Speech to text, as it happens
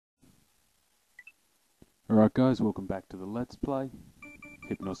Alright guys, welcome back to the Let's Play.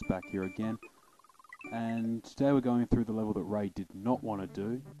 Hypnos back here again. And today we're going through the level that Ray did not want to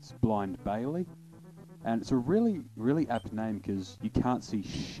do. It's Blind Bailey. And it's a really apt name because you can't see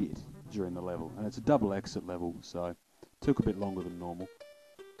shit during the level. And it's a double exit level, so it took a bit longer than normal.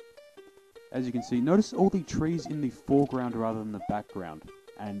 As you can see, notice all the trees in the foreground rather than the background.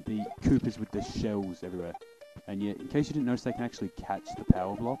 And the Koopas with the shells everywhere. And yeah, in case you didn't notice, they can actually catch the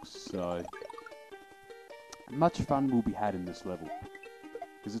power blocks, so much fun will be had in this level,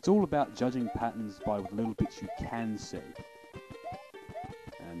 because it's all about judging patterns by little bits you can see.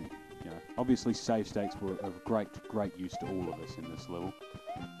 And, you know, obviously save states were of great use to all of us in this level.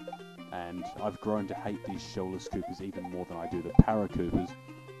 And I've grown to hate these shellless Koopas even more than I do the para Koopas,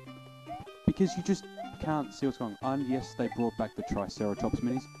 because you just can't see what's going on. And yes, they brought back the Triceratops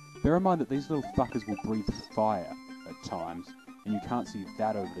minis. Bear in mind that these little fuckers will breathe fire at times, and you can't see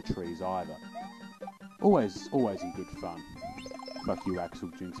that over the trees either. Always in good fun. Fuck you, Axel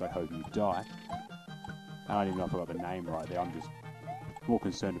Jinx, I hope you die. And I don't even know if I got the name right there, I'm just more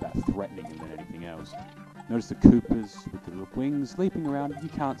concerned about threatening him than anything else. Notice the Koopas with the little wings leaping around, you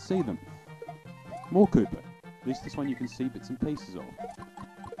can't see them. More Koopa. At least this one you can see bits and pieces of.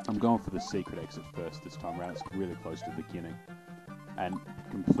 I'm going for the secret exit first this time around, it's really close to the beginning. And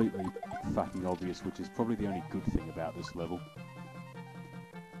completely fucking obvious, which is probably the only good thing about this level.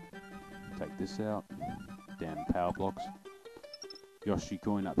 Take this out. Damn power blocks. Yoshi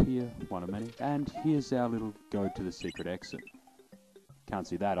coin up here, one of many. And here's our little go to the secret exit. Can't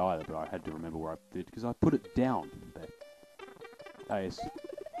see that either, but I had to remember where I did because I put it down there. Ah, yes.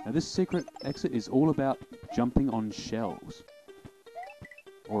 Now this secret exit is all about jumping on shells.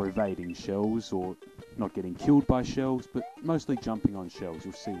 Or evading shells, or not getting killed by shells, but mostly jumping on shells.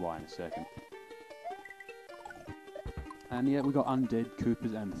 You'll see why in a second. And yeah, we got undead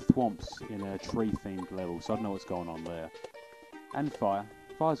Koopas and thwomps in a tree-themed level, so I don't know what's going on there. And fire.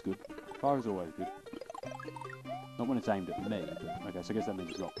 Fire's good. Fire is always good. Not when it's aimed at me, but okay, so I guess that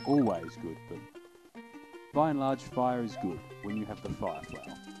means it's not always good, but by and large, fire is good when you have the fire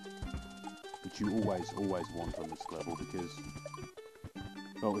flower. Which you always want on this level, because,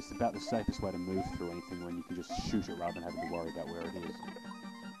 well, it's about the safest way to move through anything when you can just shoot it rather than having to worry about where it is.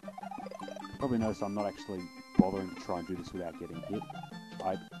 Probably notice I'm not actually bothering to try and do this without getting hit.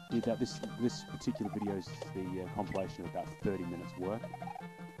 I did that. This particular video is the compilation of about 30 minutes work,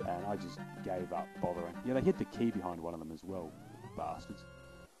 and I just gave up bothering. Yeah, they hit the key behind one of them as well, bastards.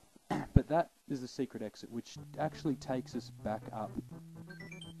 But that is the secret exit, which actually takes us back up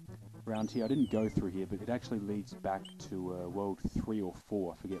around here. I didn't go through here, but it actually leads back to World 3 or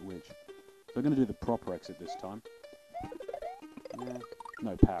 4, I forget which. So I'm going to do the proper exit this time. Yeah.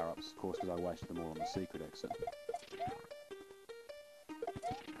 No power-ups, of course, because I wasted them all on the secret exit.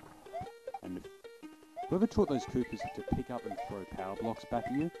 And whoever taught those Koopas to pick up and throw power blocks back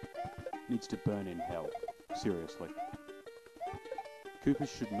at you needs to burn in hell. Seriously.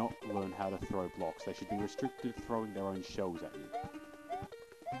 Koopas should not learn how to throw blocks. They should be restricted to throwing their own shells at you.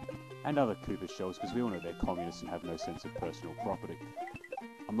 And other Koopa shells, because we all know they're communists and have no sense of personal property.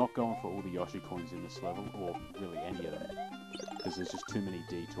 I'm not going for all the Yoshi coins in this level, or really any of them, because there's just too many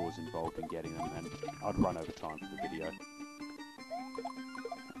detours involved in getting them, and I'd run over time for the video.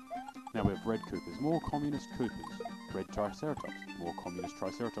 Now we have red Koopas, more communist Koopas. Red Triceratops, more communist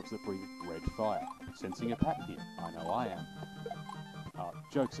Triceratops that breathe red fire. Sensing a pattern here, I know I am.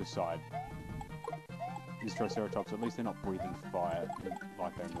 Jokes aside, these Triceratops, at least they're not breathing fire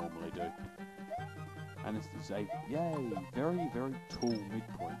like they normally do. And this is a, yay, very tall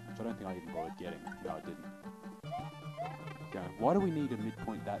midpoint, which I don't think I even bothered getting. No, I didn't. Okay, why do we need a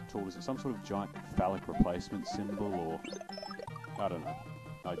midpoint that tall? Is it some sort of giant phallic replacement symbol, or I don't know.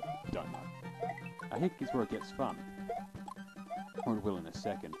 I don't know. I think it's where it gets fun. Or it will in a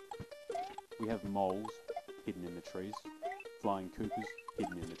second. We have moles hidden in the trees. Flying Koopas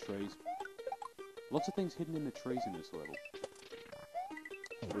hidden in the trees. Lots of things hidden in the trees in this level.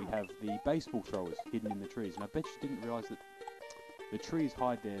 We have the baseball throwers hidden in the trees, and I bet you didn't realise that the trees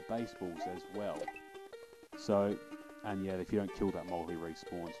hide their baseballs as well. So, and yeah, if you don't kill that mole, he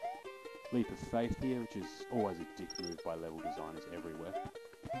respawns. Leap of faith here, which is always a dick move by level designers everywhere.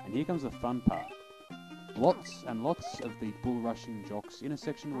 And here comes the fun part. Lots and lots of the bull rushing jocks in a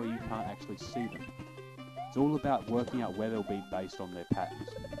section where you can't actually see them. It's all about working out where they'll be based on their patterns.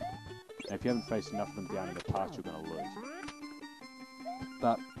 And if you haven't faced enough of them down in the past, you're going to lose.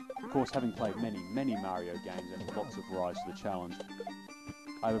 But, of course, having played many Mario games and lots of Rise to the Challenge,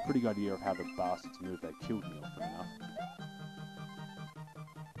 I have a pretty good idea of how the bastards move. They killed me often enough.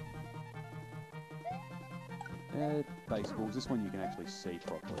 Baseballs. This one you can actually see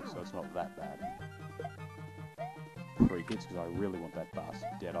properly, so it's not that bad. 3 hits because I really want that bastard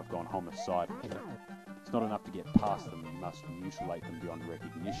dead. I've gone homicidal here. It's not enough to get past them, you must mutilate them beyond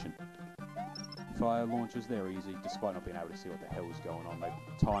recognition. Fire launchers, they're easy, despite not being able to see what the hell is going on. The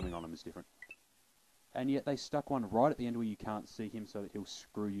timing on them is different. And yet they stuck one right at the end where you can't see him so that he'll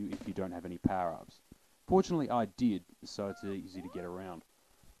screw you if you don't have any power-ups. Fortunately I did, so it's easy to get around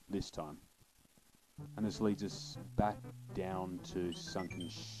this time. And this leads us back down to Sunken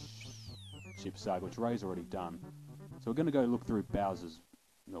Ship Saga, which Ray's already done. So we're going to go look through Bowser's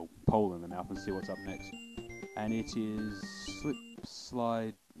pole in the mouth and see what's up next. And it is Slip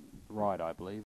Slide Ride, I believe.